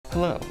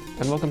Hello,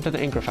 and welcome to the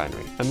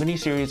Refinery, a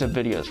mini-series of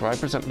videos where I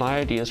present my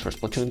ideas for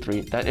Splatoon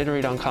 3 that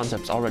iterate on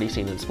concepts already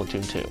seen in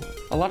Splatoon 2.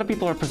 A lot of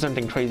people are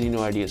presenting crazy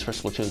new ideas for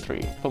Splatoon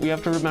 3, but we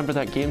have to remember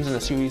that games in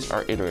a series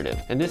are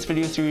iterative, and this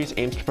video series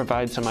aims to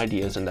provide some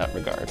ideas in that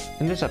regard.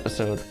 In this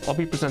episode, I'll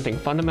be presenting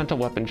fundamental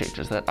weapon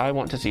changes that I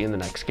want to see in the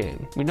next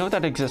game. We know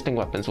that existing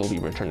weapons will be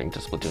returning to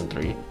Splatoon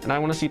 3, and I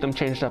want to see them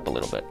changed up a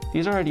little bit.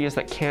 These are ideas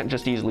that can't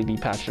just easily be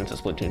patched into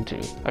Splatoon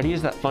 2,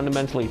 ideas that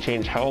fundamentally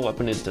change how a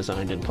weapon is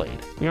designed and played.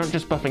 We aren't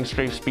just buffing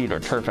strafe speed or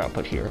turf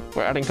output here,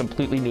 we're adding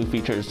completely new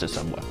features to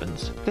some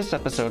weapons. This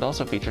episode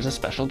also features a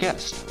special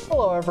guest.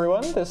 Hello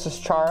everyone, this is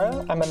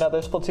Chara. I'm another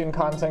Splatoon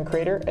content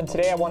creator, and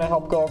today I want to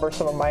help go over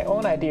some of my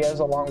own ideas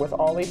along with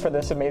Ollie for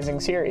this amazing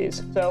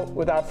series. So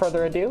without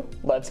further ado,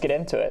 let's get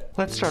into it.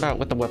 Let's start out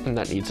with the weapon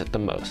that needs it the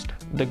most,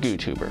 the goo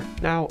tuber.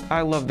 Now, I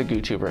love the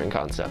goo tuber in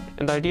concept,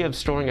 and the idea of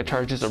storing a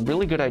charge is a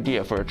really good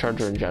idea for a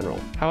charger in general.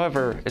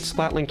 However, its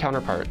Splatling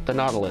counterpart, the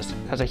Nautilus,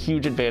 has a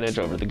huge advantage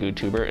over the goo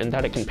tuber in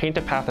that it can paint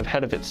a path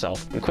ahead of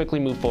itself and quickly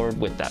move forward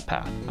with that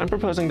path. I'm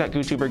proposing that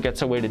goo tuber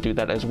gets a way to do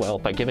that as well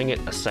by giving it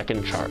a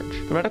second charge.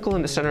 The reticle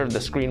in the center of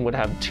the screen would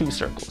have two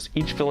circles,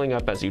 each filling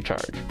up as you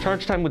charge.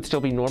 Charge time would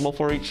still be normal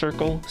for each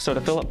circle, so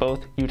to fill up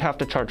both, you'd have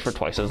to charge for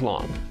twice as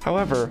long.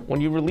 However,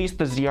 when you release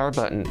the ZR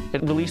button,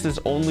 it releases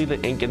only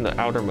the ink in the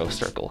outermost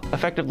circle,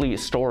 effectively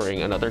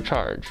storing another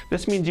charge.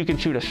 This means you can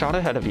shoot a shot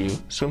ahead of you,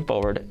 swim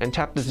forward, and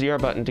tap the ZR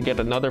button to get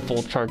another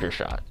full charger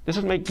shot. This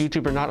would make goo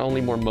tuber not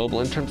only more mobile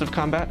in terms of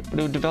combat, but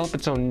it would develop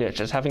its own niche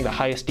as having the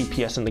highest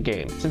DPS in the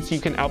game, since you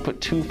can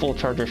output 2 full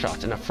charger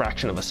shots in a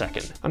fraction of a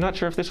second. I'm not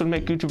sure if this would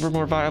make goo tuber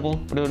more viable,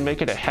 but it would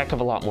make it a heck of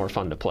a lot more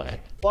fun to play.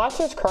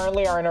 Blasters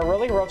currently are in a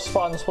really rough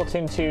spot in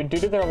Splatoon 2 due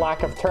to their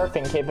lack of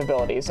turfing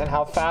capabilities and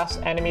how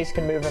fast enemies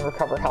can move and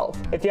recover health.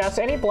 If you ask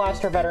any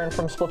blaster veteran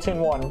from Splatoon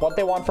 1 what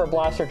they want for a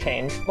blaster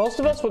change, most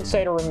of us would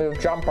say to remove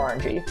jump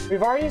RNG.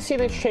 We've already seen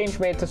this change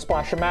made to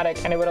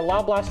Splashomatic, and it would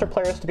allow blaster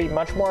players to be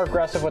much more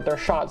aggressive with their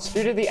shots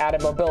due to the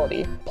added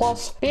mobility.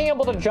 Plus, being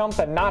able to jump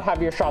and not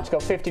have your shots go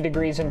 50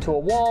 degrees into a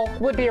wall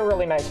would be a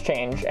really nice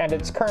change, and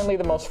it's currently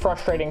the most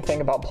frustrating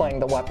thing about playing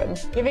the weapon.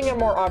 Giving it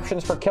more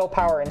options for kill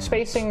power and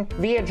spacing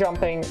via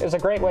jumping is a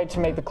great way to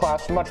make the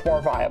class much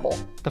more viable.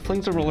 The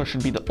Flingser roller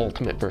should be the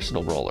ultimate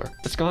versatile roller.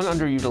 It's gone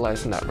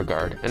underutilized in that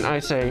regard, and I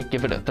say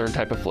give it a third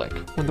type of flick.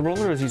 When the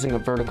roller is using a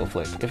vertical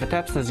flick, if it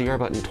taps the ZR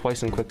button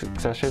twice in quick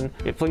succession,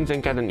 it flings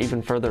ink at an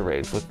even further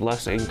range with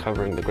less ink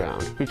covering the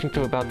ground, reaching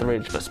to about the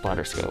range of a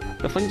splatter scope.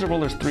 The Flingser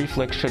roller's 3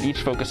 flicks should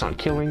each focus on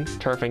killing,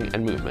 turfing,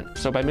 and movement,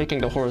 so by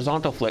making the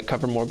horizontal flick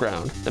cover more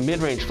ground, the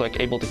mid-range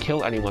flick able to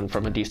kill anyone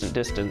from a decent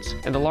distance,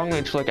 and the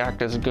long-range flick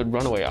act as a good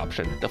runaway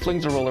option, the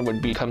Flingser roller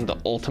would become the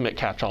ultimate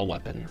catch-all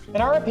weapon.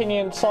 In our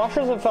opinion,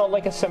 sloshers have felt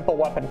like a simple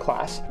weapon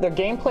class. Their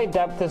gameplay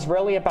depth is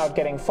really about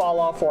getting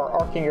fall-off or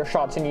arcing your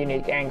shots in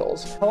unique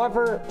angles.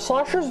 However,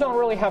 sloshers don't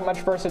really have much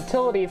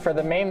versatility for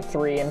the main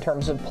 3 in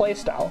terms of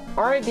playstyle.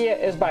 Our idea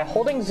is by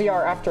holding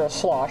ZR after a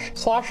slosh,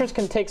 sloshers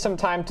can take some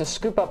time to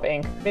scoop up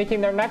ink,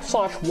 making their next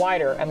slosh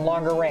wider and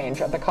longer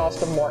range at the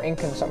cost of more ink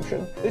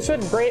consumption. This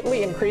would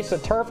greatly increase the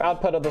turf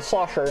output of the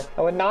slosher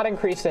and would not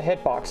increase the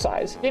hitbox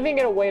size, giving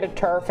it a way to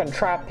turf and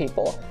trap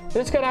people.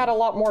 This could add a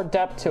lot more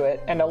depth to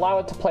it and allow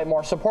it to play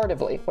more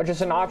supportively, which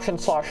is an option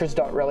sloshers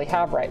don't really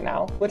have right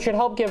now, which should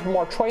help give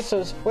more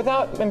choices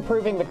without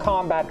improving the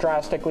combat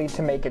drastically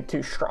to make it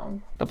too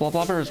strong. The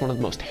Bloblobber is one of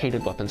the most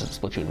hated weapons in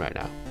Splatoon right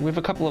now. We have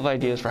a couple of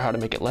ideas for how to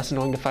make it less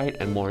annoying to fight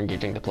and more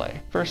engaging to play.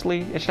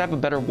 Firstly, it should have a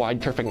better wide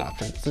turfing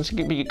option, since it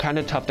can be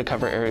kinda tough to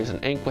cover areas in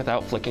ink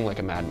without flicking like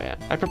a madman.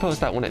 I propose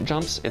that when it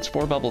jumps, its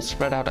 4 bubbles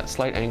spread out at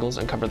slight angles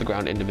and cover the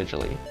ground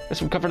individually.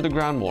 This would cover the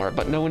ground more,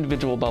 but no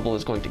individual bubble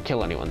is going to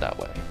kill anyone that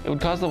way. It would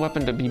cause the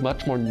weapon to be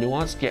much more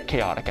nuanced yet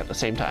chaotic at the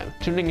same time,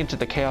 tuning into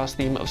the chaos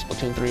theme of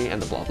Splatoon 3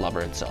 and the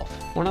Bloblobber itself.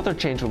 One other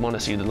change we want to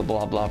see to the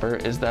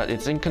Bloblobber is that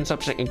its ink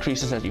consumption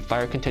increases as you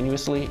fire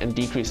continuously and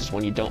decreases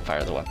when you don't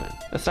fire the weapon.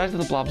 The size of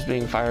the blobs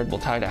being fired will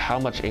tie to how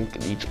much ink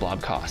each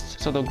blob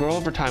costs, so they'll grow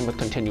over time with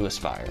continuous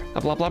fire. The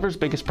Bloblobber's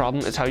biggest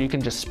problem is how you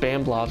can just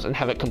spam blobs and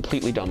have it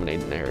completely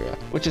dominate an area,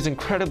 which is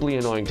incredibly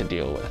annoying to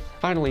deal with.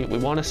 Finally, we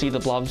want to see the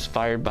blobs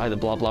fired by the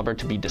Bloblobber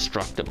to be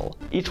destructible.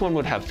 Each one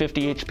would have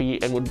 50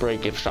 HP and would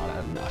break if shot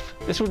at enough.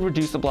 This would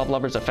reduce the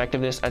Bloblobber's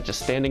effectiveness at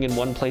just standing in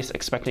one place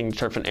expecting to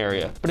turf an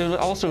area, but it would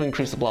also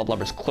increase the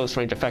Bloblobber's close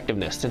range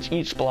effectiveness since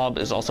each blob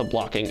is also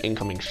blocking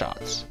incoming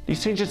shots.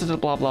 These changes to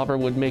the Bloblobber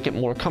would make it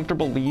more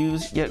comfortable to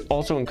use, yet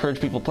also encourage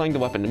people playing the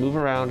weapon to move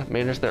around,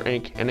 manage their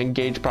ink, and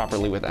engage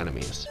properly with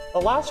enemies. The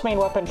last main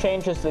weapon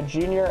change is the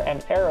Junior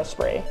and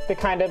Aerospray, the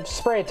kind of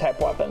spray type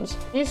weapons.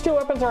 These 2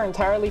 weapons are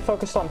entirely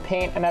focused on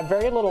paint and have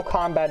very little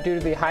combat due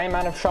to the high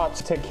amount of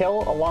shots to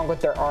kill along with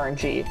their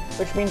RNG,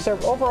 which means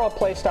their overall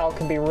playstyle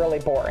can be really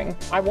boring.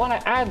 I want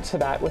to add to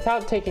that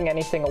without taking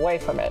anything away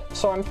from it,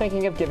 so I'm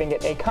thinking of giving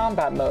it a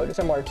combat mode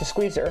similar to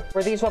Squeezer,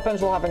 where these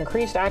weapons will have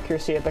increased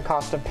accuracy at the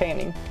cost of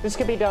painting. This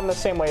could be done the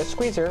same way as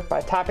Squeezer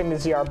by tapping the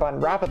ZR button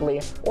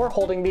rapidly or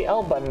holding the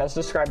L button as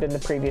described in the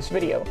previous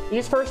video.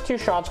 These first 2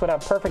 shots would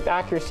have perfect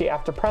accuracy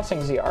after pressing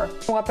ZR.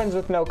 Weapons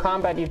with no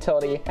combat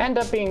utility end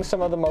up being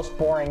some of the most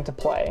boring to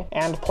play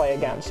and play play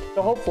against.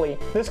 So hopefully,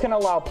 this can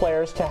allow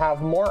players to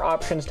have more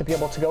options to be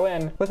able to go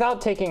in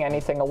without taking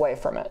anything away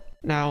from it.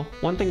 Now,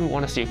 one thing we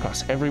want to see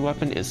across every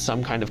weapon is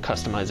some kind of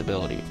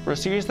customizability. For a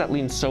series that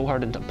leans so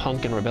hard into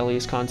punk and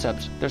rebellious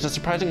concepts, there's a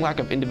surprising lack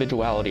of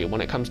individuality when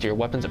it comes to your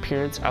weapon's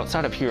appearance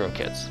outside of hero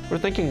kits. We're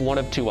thinking one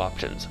of two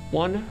options.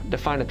 One,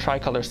 define a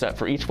tricolor set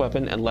for each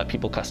weapon and let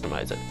people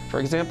customize it. For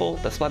example,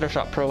 the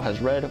Splattershot Pro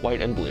has red,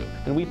 white, and blue,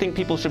 and we think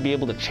people should be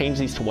able to change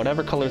these to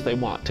whatever colors they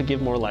want to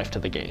give more life to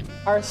the game.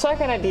 Our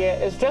second idea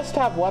is just to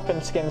have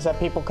weapon skins that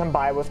people can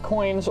buy with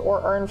coins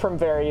or earn from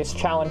various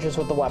challenges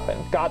with the weapon.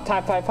 Got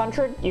Type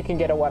 500? You can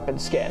get a weapon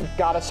skin.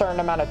 Got a certain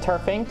amount of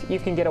turf inked? You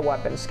can get a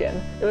weapon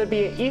skin. It would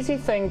be an easy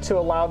thing to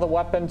allow the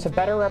weapon to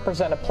better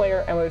represent a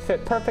player and would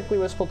fit perfectly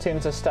with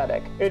Splatoon's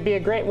aesthetic. It would be a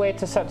great way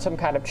to set some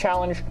kind of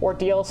challenge or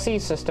DLC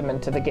system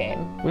into the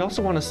game. We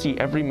also want to see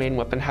every main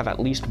weapon have at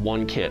least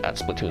one kit at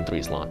Splatoon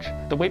 3's launch.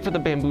 The wait for the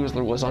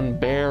Bamboozler was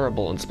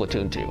unbearable in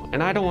Splatoon 2,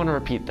 and I don't want to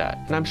repeat that,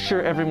 and I'm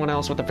sure everyone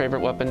else with a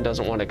favorite weapon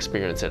doesn't want to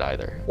experience it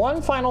either.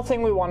 One final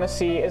thing we want to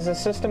see is a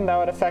system that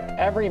would affect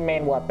every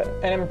main weapon,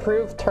 an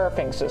improved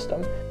turfing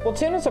system.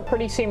 Splatoon is a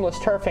pretty seamless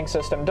turfing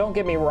system, don't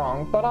get me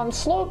wrong, but on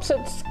slopes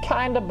it's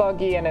kinda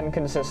buggy and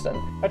inconsistent.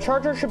 A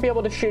charger should be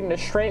able to shoot in a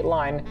straight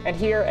line, and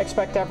here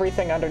expect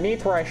everything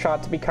underneath where I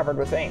shot to be covered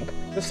with ink.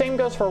 The same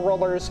goes for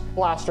rollers,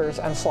 blasters,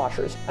 and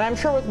sloshers, and I'm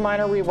sure with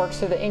minor reworks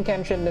to the ink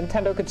engine,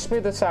 Nintendo could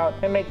smooth this out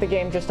and make the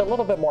game just a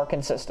little bit more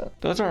consistent.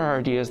 Those are our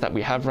ideas that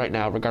we have right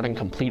now regarding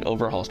complete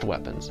overhauls to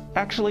weapons.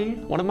 Actually,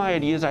 one of my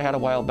ideas I had a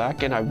while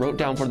back and I wrote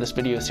down for this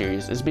video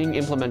series is being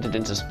implemented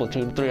into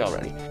Splatoon 3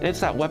 already, and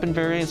it's that weapon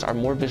variants are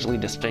more visually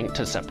distinct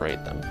to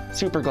separate them.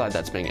 Super glad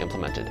that's being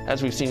implemented,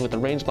 as we've seen with the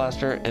Range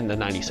Blaster and the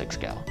 96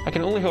 gal. I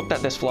can only hope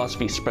that this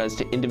philosophy spreads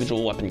to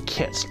individual weapon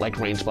kits like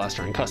Range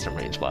Blaster and Custom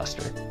Range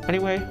Blaster.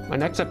 Anyway, my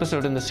next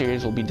episode in the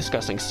series will be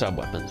discussing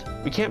sub-weapons.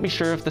 We can't be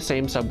sure if the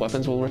same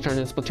sub-weapons will return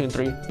in Splatoon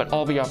 3, but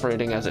I'll be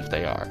operating as if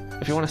they are.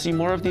 If you want to see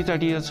more of these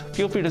ideas,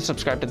 feel free to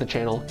subscribe to the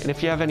channel, and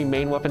if you have any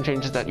main weapon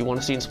changes that you want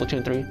to see in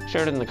Splatoon 3,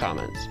 share it in the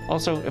comments.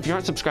 Also, if you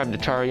aren't subscribed to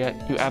Chara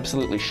yet, you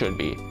absolutely should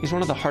be. He's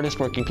one of the hardest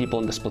working people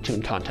in the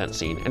Splatoon content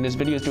scene, and his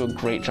videos do a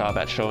great job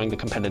at showing the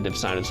competitive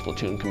side of the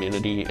Splatoon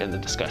community and the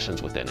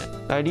discussions within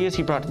it. The ideas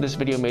he brought to this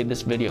video made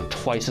this video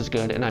twice as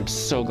good, and I'm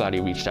so glad he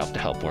reached out to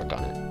help work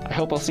on it. I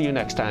hope I'll see you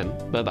next time.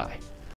 Bye bye.